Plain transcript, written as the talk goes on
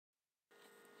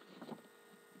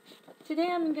Today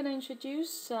I'm going to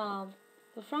introduce the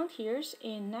frontiers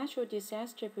in natural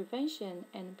disaster prevention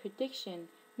and prediction,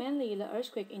 mainly the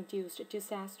earthquake-induced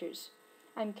disasters.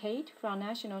 I'm Kate from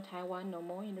National Taiwan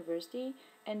Normal University,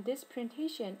 and this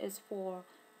presentation is for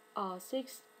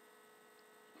 6th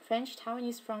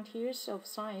French-Taiwanese Frontiers of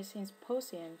Science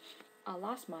symposium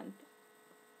last month.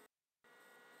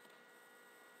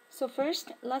 So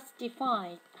first, let's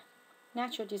define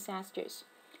natural disasters.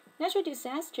 Natural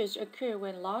disasters occur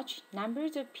when large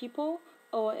numbers of people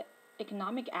or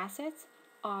economic assets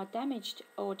are damaged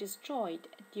or destroyed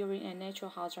during a natural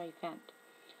hazard event.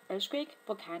 Earthquake,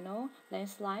 volcano,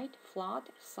 landslide, flood,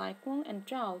 cyclone, and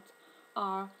drought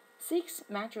are 6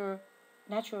 major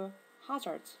natural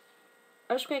hazards.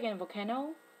 Earthquake and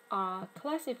volcano are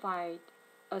classified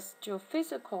as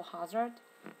geophysical hazard,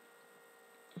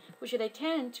 which they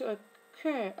tend to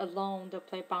occur along the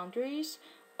plate boundaries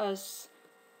as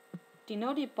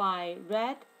denoted by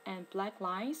red and black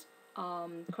lines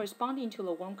corresponding to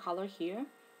the warm color here.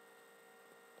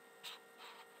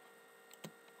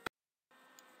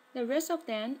 The rest of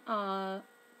them are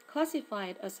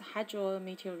classified as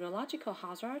hydrometeorological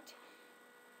hazard,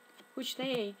 which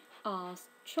they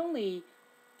strongly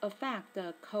affect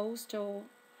the coastal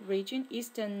region,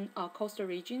 eastern coastal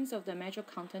regions of the major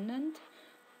continent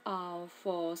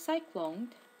for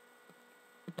cyclone,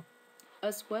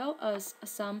 as well as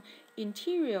some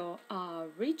interior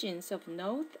regions of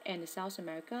North and South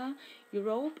America,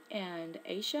 Europe, and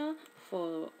Asia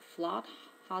for flood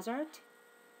hazard.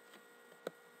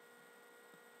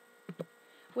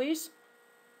 Whereas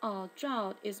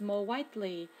drought is more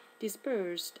widely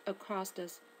dispersed across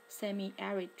the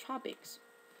semi-arid tropics.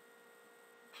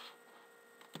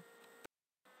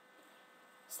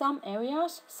 Some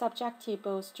areas subject to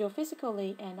both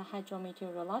geophysically and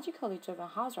hydrometeorologically driven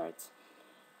hazards,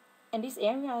 and these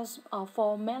areas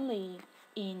fall mainly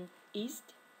in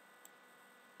East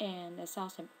and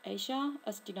South Asia,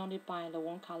 as denoted by the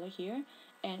warm color here,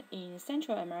 and in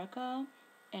Central America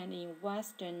and in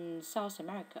Western South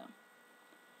America.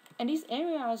 And these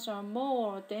areas are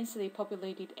more densely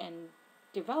populated and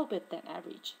developed than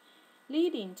average,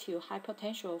 leading to high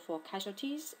potential for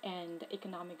casualties and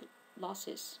economic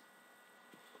losses.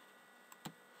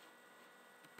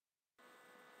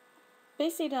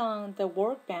 Based on the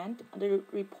World Bank, the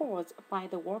reports by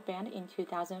the World Bank in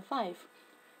 2005,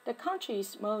 the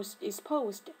countries most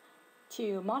exposed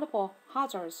to multiple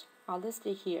hazards are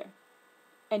listed here.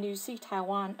 And you see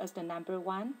Taiwan as the number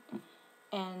 1.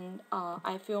 And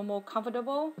I feel more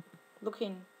comfortable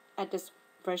looking at this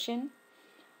version.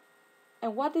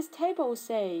 And what this table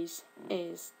says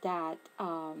is that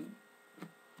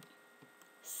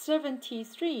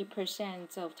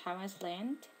 73% of Taiwan's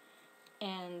land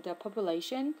and the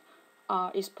population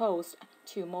are exposed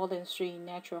to more than 3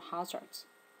 natural hazards.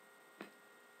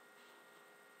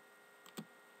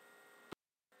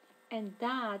 And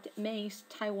that makes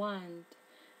Taiwan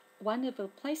one of the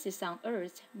places on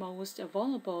Earth most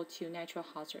vulnerable to natural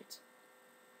hazards.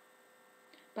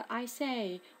 But I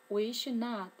say we should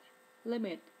not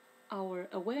limit our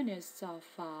awareness of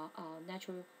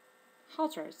natural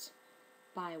hazards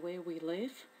by where we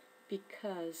live,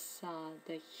 because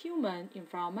the human,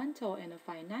 environmental, and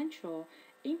financial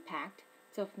impact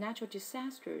of natural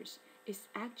disasters is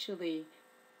actually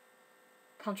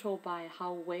controlled by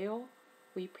how well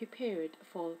we prepared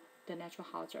for the natural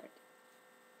hazard.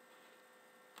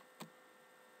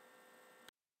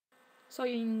 So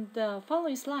in the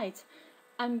following slides,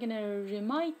 I'm going to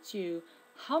remind you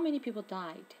how many people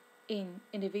died in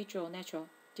individual natural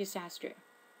disaster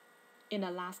in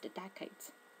the last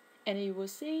decades. And you will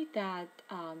see that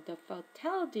the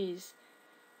fatalities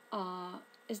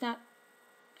is not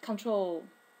controlled,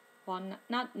 or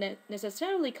not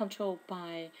necessarily controlled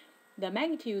by the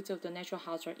magnitudes of the natural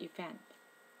hazard event.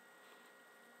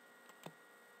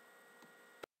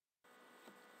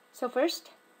 So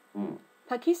first,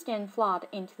 Pakistan flood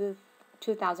in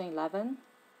 2011,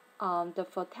 the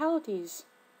fatalities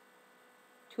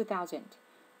 2,000,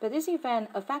 but this event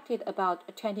affected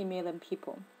about 20 million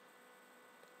people.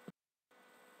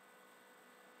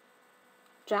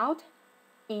 Drought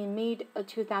in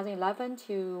mid-2011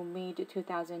 to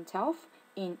mid-2012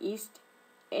 in East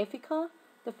Africa,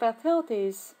 the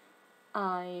fatalities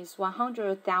is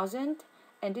 100,000,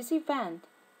 and this event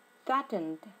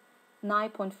threatened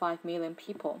 9.5 million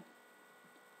people.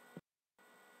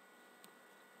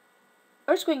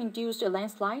 Earthquake-induced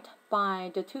landslide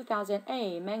by the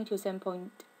 2008 magnitude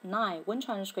 7.9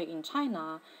 Wenchuan earthquake in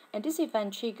China, and this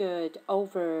event triggered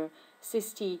over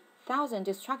 60,000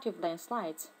 destructive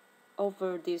landslides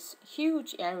over this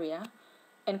huge area,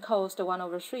 and caused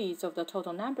 1/3 of the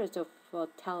total numbers of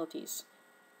fatalities,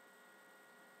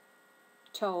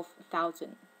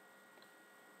 12,000.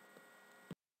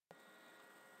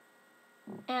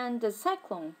 And the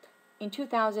cyclone in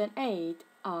 2008,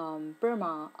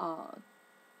 Burma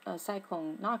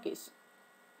cyclone Nargis.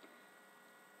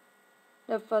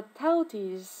 The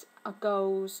fatalities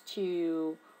goes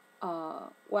to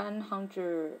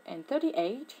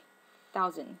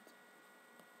 138,000.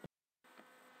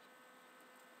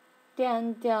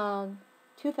 Then the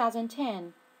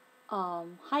 2010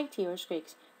 Haiti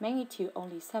earthquakes, magnitude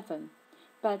only 7,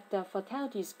 but the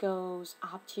fatalities goes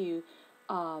up to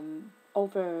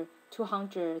over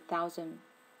 200,000.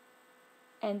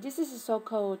 And this is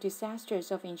so-called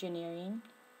disasters of engineering,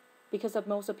 because of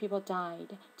most of people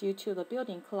died due to the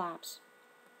building collapse.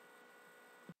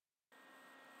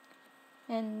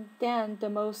 And then the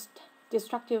most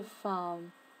destructive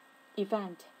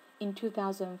event in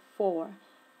 2004,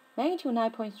 magnitude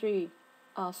 9.3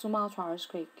 Sumatra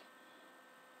earthquake.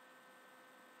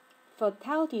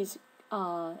 Fatalities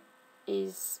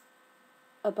is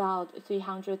about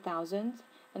 300,000,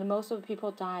 and most of the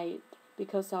people died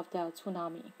because of the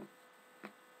tsunami.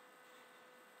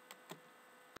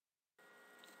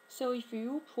 So if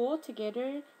you pull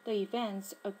together the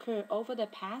events occurred over the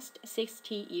past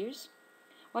 60 years,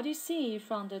 what you see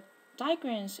from the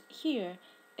diagrams here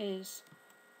is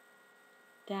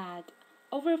that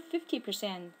over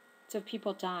 50% of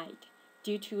people died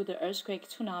due to the earthquake,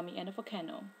 tsunami, and the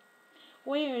volcano,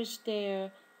 whereas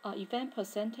their event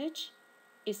percentage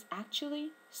is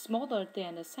actually smaller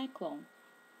than the cyclone,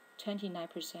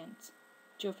 29%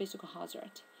 geophysical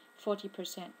hazard,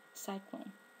 40%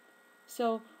 cyclone.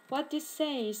 So what this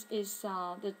says is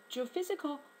the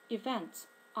geophysical events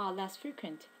are less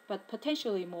frequent, but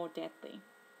potentially more deadly.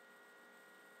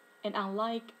 And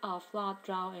unlike flood,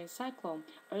 drought, and cyclone,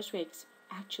 earthquakes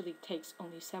actually takes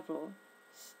only several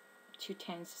to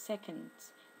 10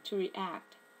 seconds to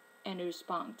react and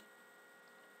respond.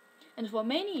 And for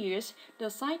many years, the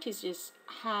scientists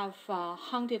have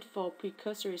hunted for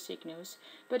precursor signals,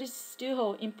 but it's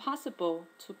still impossible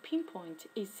to pinpoint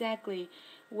exactly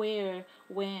where,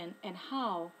 when, and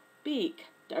how big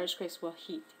the earthquakes will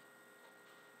hit.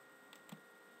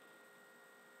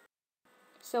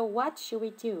 So what should we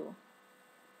do?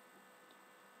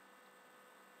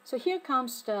 So here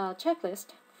comes the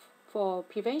checklist for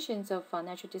prevention of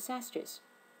natural disasters.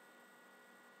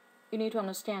 You need to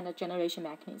understand the generation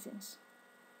mechanisms.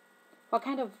 What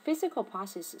kind of physical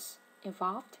processes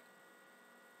involved?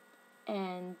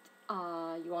 And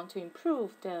you want to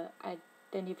improve the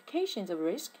identifications of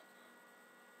risk.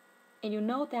 And you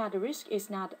know that the risk is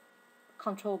not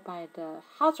controlled by the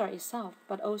hazard itself,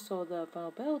 but also the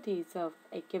vulnerabilities of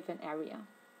a given area.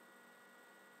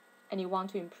 And you want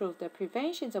to improve the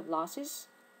prevention of losses,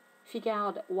 figure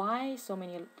out why so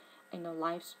many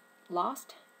lives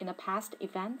lost in the past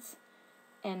events,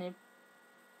 and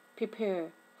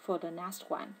prepare for the next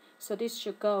one. So this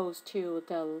should go to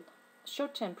the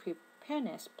short-term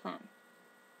preparedness plan.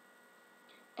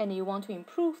 And you want to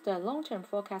improve the long-term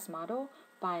forecast model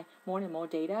by more and more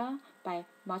data, by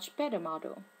much better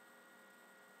model.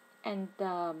 And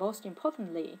most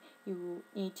importantly, you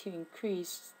need to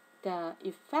increase the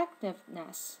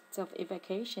effectiveness of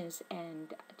evacuations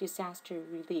and disaster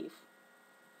relief.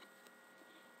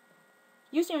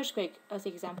 Using earthquake as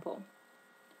an example,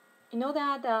 you know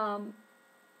that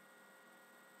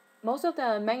most of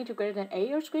the magnitude greater than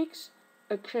 8 earthquakes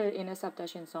occur in a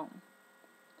subduction zone.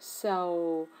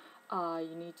 So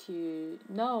you need to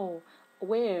know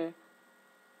where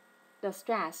the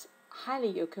stress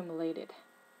highly accumulated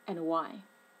and why.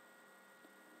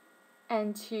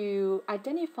 And to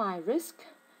identify risk,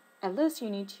 at least you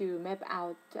need to map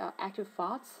out active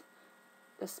faults,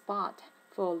 the spot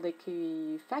for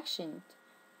liquefaction,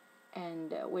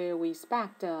 and where we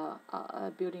expect a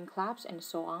building collapse and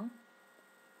so on.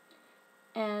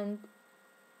 And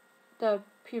the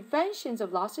prevention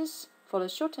of losses for the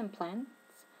short-term plans,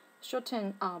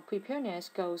 short-term preparedness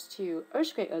goes to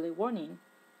earthquake early warning,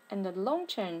 and the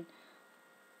long-term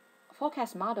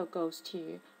forecast model goes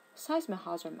to seismic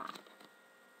hazard map.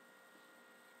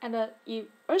 And the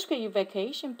earthquake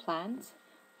evacuation plans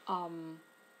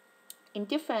in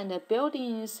different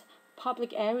buildings,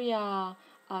 public area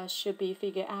should be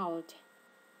figured out.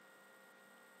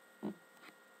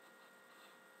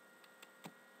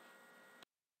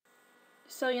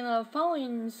 So in the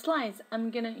following slides, I'm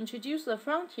going to introduce the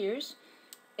frontiers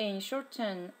in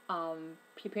short-term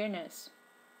preparedness,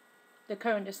 the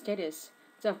current status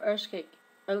of earthquake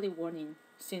early warning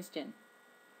since then.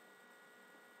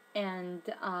 And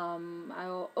I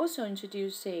will also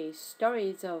introduce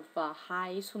stories of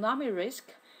high tsunami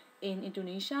risk in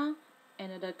Indonesia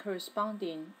and the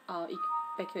corresponding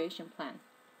evacuation plan.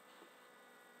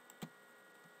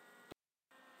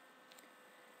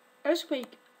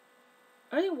 Earthquake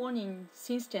early warning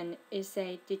system is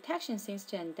a detection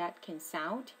system that can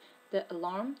sound the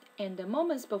alarm in the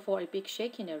moments before a big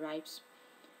shaking arrives,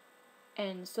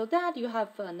 and so that you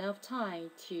have enough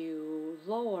time to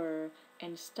lower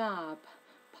and stop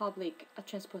public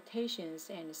transportations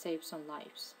and save some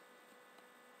lives.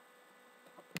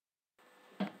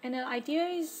 And the idea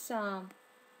is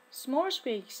small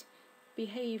earthquakes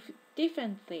behave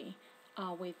differently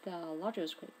with larger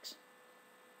earthquakes,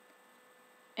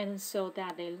 and so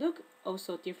that they look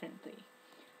also differently.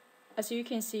 As you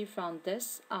can see from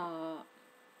this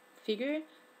figure,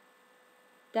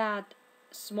 that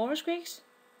small earthquakes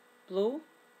blue,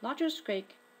 larger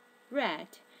earthquake red,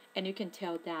 and you can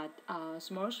tell that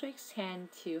small earthquakes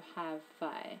tend to have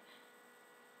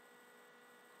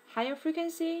higher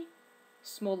frequency,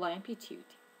 smaller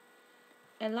amplitude,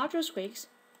 and larger earthquakes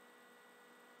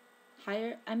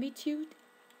higher amplitude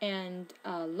and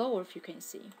lower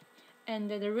frequency.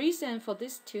 And the reason for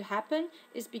this to happen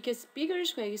is because bigger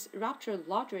earthquakes rupture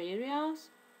larger areas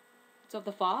of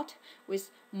the fault with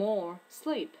more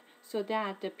slip, so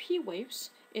that the P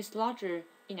waves is larger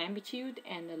in amplitude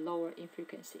and lower in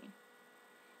frequency.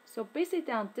 So based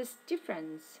on this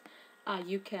difference,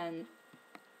 you can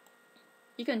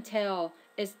tell,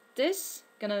 is this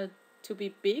gonna to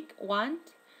be big one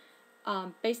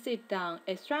based on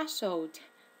a threshold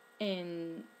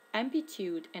in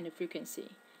amplitude and frequency,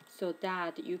 so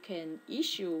that you can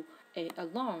issue an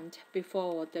alarm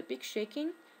before the big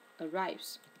shaking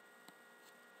arrives.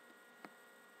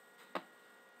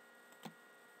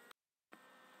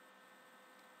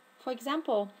 For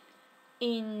example,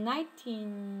 in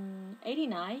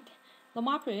 1989,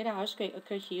 Loma Prieta earthquake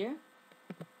occurred here.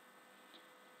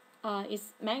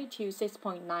 It's magnitude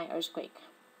 6.9 earthquake.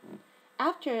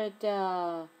 After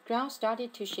the ground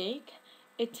started to shake,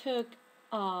 it took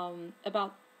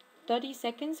about 30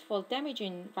 seconds for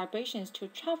damaging vibrations to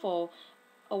travel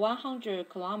 100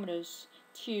 kilometers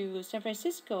to San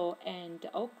Francisco and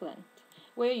Oakland,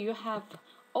 where you have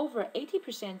over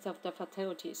 80% of the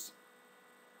fatalities.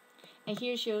 And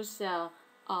here shows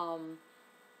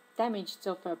damage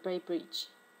of a Bay Bridge.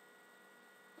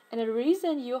 And the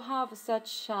reason you have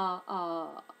such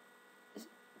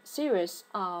serious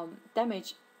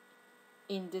damage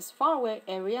in this faraway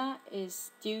area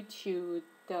is due to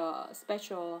the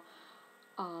special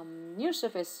near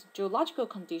surface geological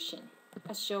condition,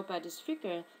 as shown by this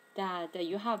figure, that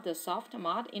you have the soft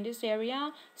mud in this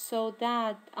area, so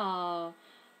that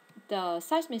the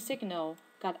seismic signal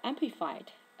got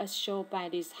amplified, as shown by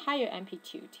this higher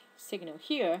amplitude signal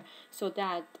here, so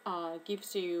that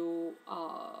gives you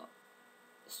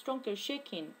stronger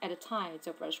shaking at the times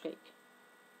of earthquake.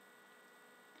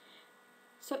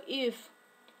 So if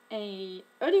a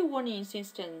early warning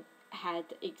system had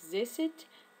existed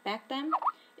back then,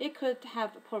 it could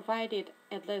have provided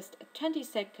at least a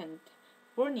 20-second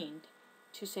warning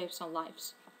to save some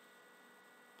lives.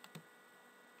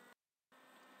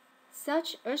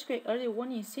 Such earthquake early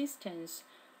warning systems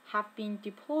have been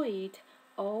deployed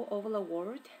all over the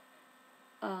world,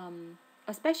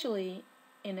 especially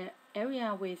in an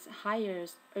area with higher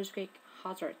earthquake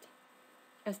hazard.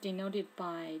 As denoted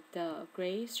by the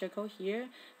gray circle here,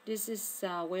 this is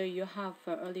where you have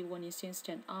early warning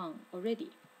system on already.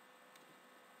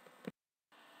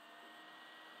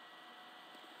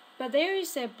 But there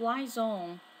is a blind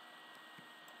zone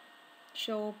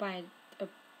shown by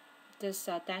this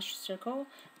dashed circle,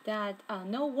 that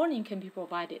no warning can be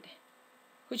provided,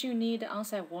 which you need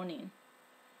on-site warning.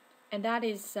 And that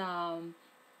is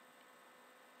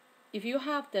if you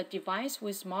have the device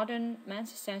with modern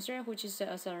mass sensor, which is a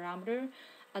accelerometer,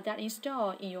 that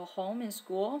installed in your home and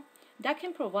school, that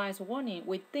can provide warning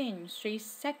within 3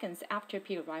 seconds after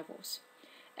P arrivals.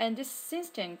 And this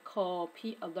system called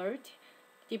P Alert,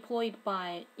 deployed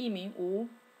by Yiming Wu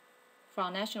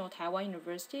from National Taiwan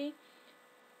University,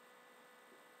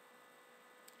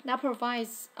 that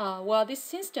provides, well, this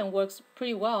system works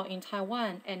pretty well in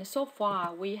Taiwan, and so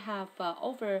far we have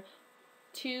over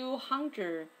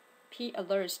 200 P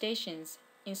Alert stations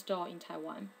installed in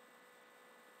Taiwan.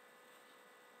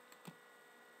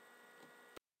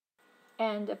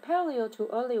 And parallel to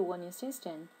early warning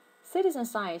system, citizen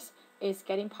science is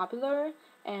getting popular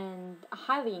and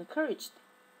highly encouraged.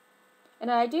 And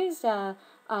the idea is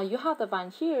you have the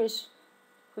volunteers,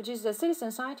 which is the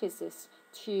citizen scientists,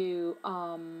 to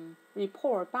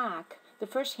report back the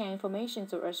first-hand information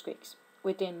of earthquakes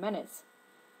within minutes.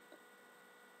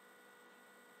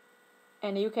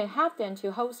 And you can have them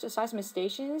to host seismic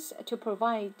stations to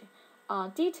provide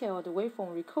detailed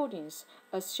waveform recordings,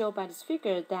 as shown by this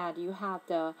figure that you have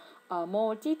the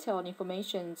more detailed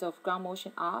information of ground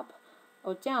motion up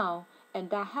or down, and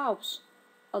that helps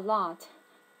a lot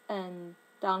in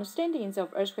the understandings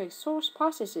of earthquake source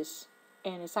processes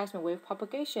and seismic wave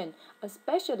propagation,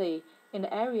 especially in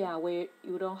the area where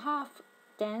you don't have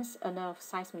dense enough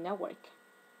seismic network.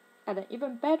 And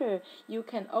even better, you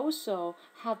can also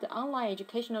have the online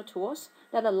educational tools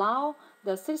that allow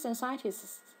the citizen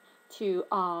scientists to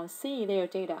see their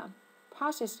data,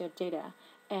 process their data,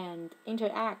 and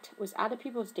interact with other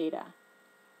people's data,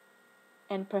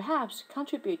 and perhaps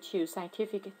contribute to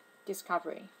scientific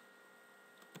discovery.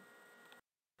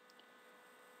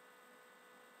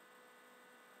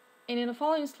 And in the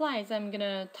following slides, I'm going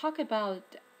to talk about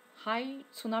high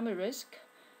tsunami risk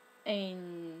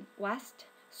in West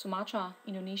Sumatra,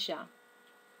 Indonesia.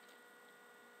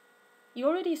 You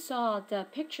already saw the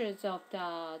pictures of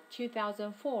the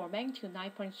 2004 magnitude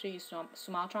 9.3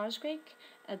 Sumatra earthquake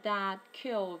that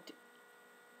killed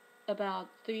about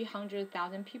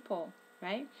 300,000 people,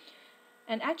 right?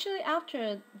 And actually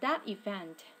after that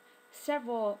event,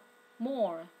 several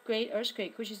more great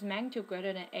earthquakes, which is magnitude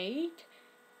greater than 8,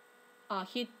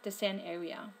 hit the same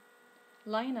area,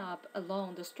 line up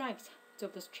along the strikes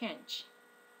of the trench.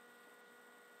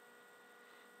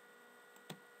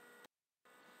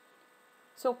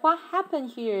 So what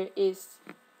happened here is,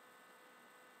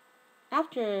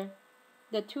 after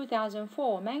the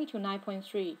 2004 magnitude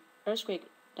 9.3 earthquake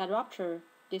that ruptured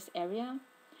this area,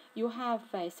 you have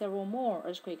several more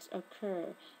earthquakes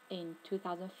occur in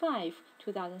 2005,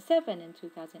 2007, and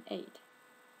 2008.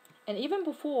 And even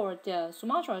before the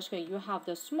Sumatra earthquake, you have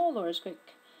the smaller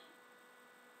earthquake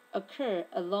occur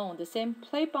along the same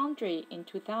plate boundary in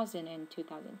 2000 and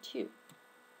 2002.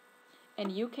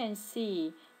 And you can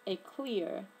see a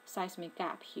clear seismic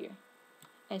gap here,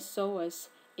 and so is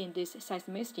in this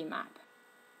seismicity map.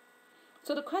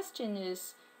 So the question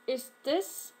is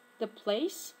this the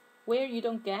place where you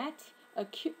don't get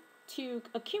to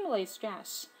accumulate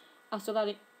stress so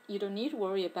that you don't need to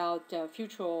worry about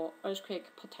future earthquake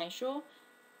potential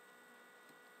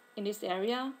in this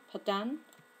area, Padang?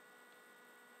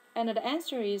 And the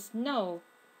answer is no,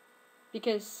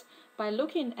 because by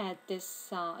looking at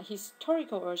this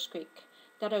historical earthquake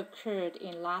that occurred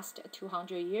in last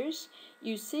 200 years,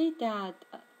 you see that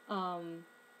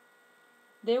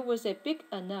there was a big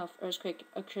enough earthquake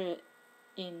occurred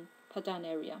in Padang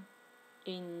area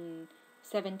in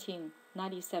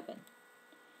 1797.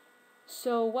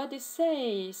 So what this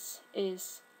says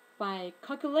is, by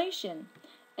calculation,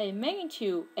 a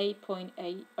magnitude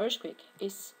 8.8 earthquake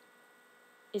is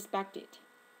expected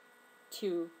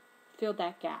to fill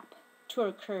that gap to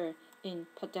occur in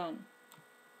Padang,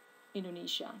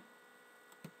 Indonesia.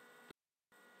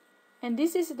 And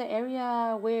this is the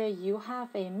area where you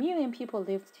have 1 million people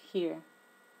lived here.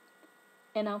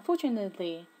 And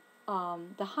unfortunately,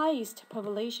 the highest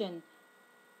population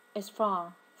is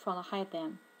far from the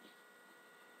highland.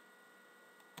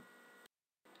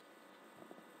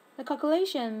 The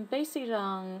calculation based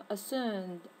on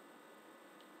assumed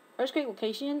earthquake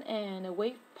location and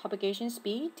wave propagation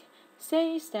speed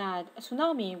says that a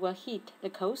tsunami will hit the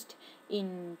coast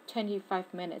in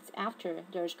 25 minutes after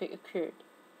the earthquake occurred.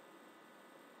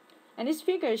 And this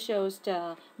figure shows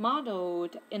the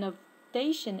modeled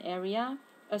inundation area,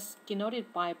 as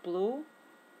denoted by blue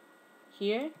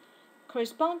here,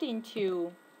 corresponding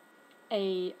to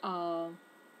a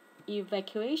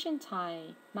evacuation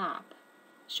time map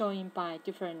showing by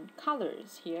different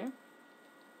colors here.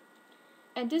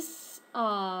 And this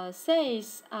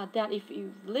says that if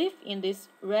you live in this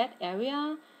red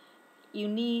area, you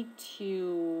need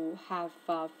to have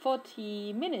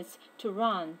 40 minutes to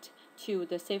run to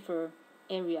the safer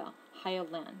area, higher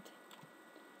land.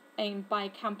 And by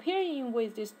comparing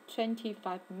with this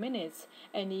 25 minutes,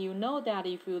 and you know that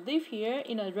if you live here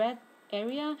in a red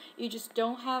area, you just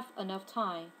don't have enough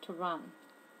time to run.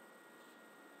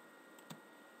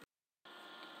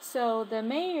 So the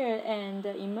mayor and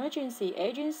the emergency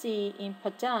agency in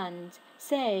Padang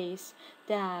says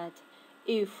that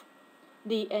if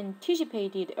the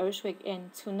anticipated earthquake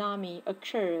and tsunami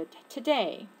occurred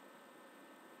today,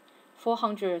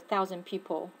 400,000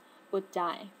 people would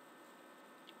die.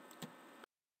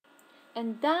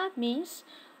 And that means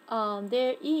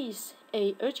there is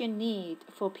an urgent need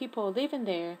for people living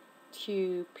there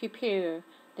to prepare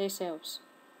themselves.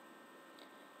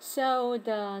 So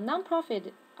the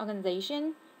nonprofit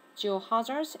organization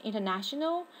Geohazards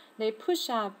International, they push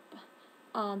up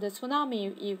the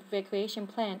tsunami evacuation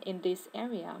plan in this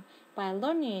area by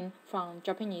learning from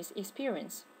Japanese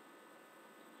experience.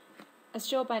 as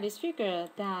shown by this figure,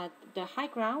 that the high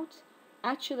ground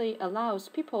actually allows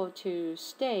people to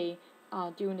stay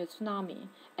during the tsunami,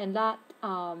 and that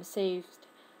saved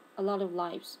a lot of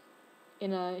lives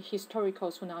in a historical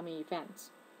tsunami event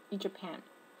in Japan.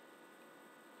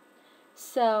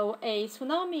 So a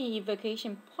tsunami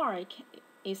evacuation park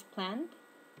is planned,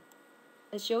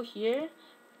 as shown here,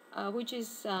 which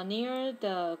is near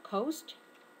the coast,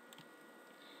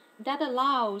 that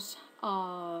allows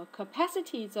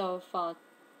capacities of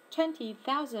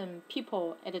 20,000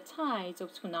 people at the time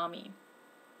of tsunami.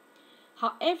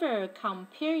 However,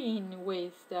 comparing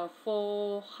with the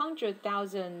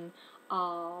 400,000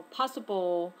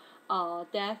 possible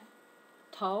death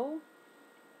toll,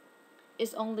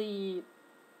 is only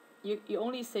you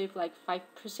only save like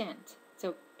 5%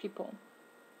 of people,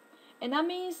 and that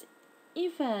means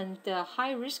even the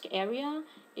high risk area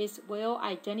is well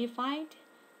identified,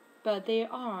 but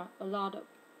there are a lot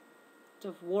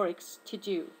of works to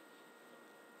do.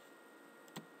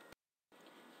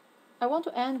 I want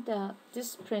to end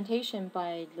this presentation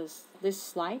by this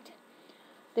slide.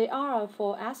 There are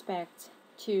 4 aspects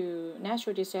to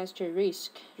natural disaster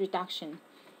risk reduction.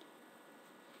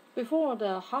 Before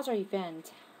the hazard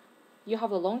event, you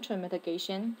have a long-term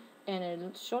mitigation and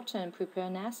a short-term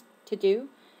preparedness to do,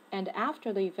 and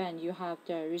after the event, you have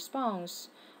the response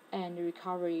and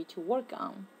recovery to work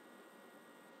on.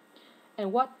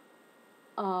 And what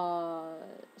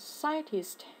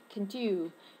scientists can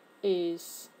do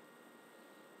is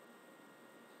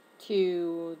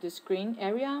to the screen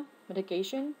area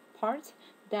mitigation part,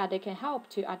 that they can help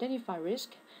to identify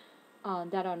risks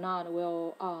that are not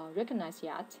well recognized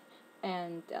yet,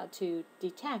 and to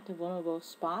detect vulnerable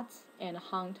spots and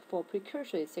hunt for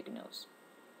precursory signals.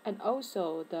 And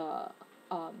also the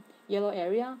yellow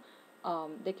area,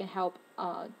 they can help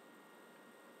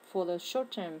for the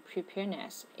short-term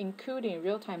preparedness, including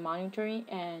real-time monitoring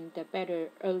and the better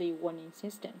early warning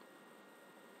system.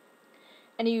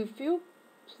 And if you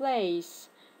place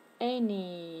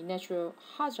any natural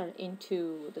hazard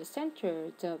into the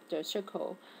center of the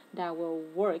circle, that will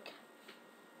work.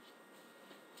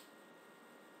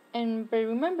 But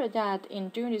remember that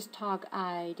during this talk,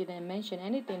 I didn't mention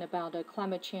anything about the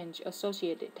climate change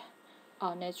associated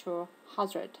natural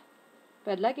hazard.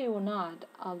 But like it or not,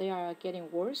 they are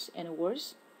getting worse and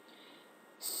worse.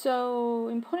 So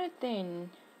important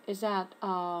thing is that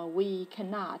we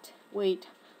cannot wait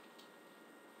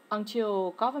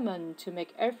until government to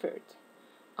make effort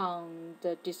on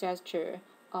the disaster,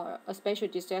 a special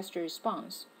disaster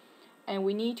response, and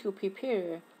we need to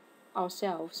prepare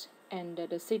ourselves and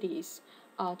the cities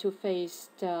to face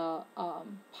the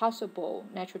possible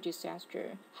natural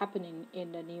disaster happening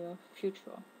in the near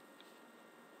future.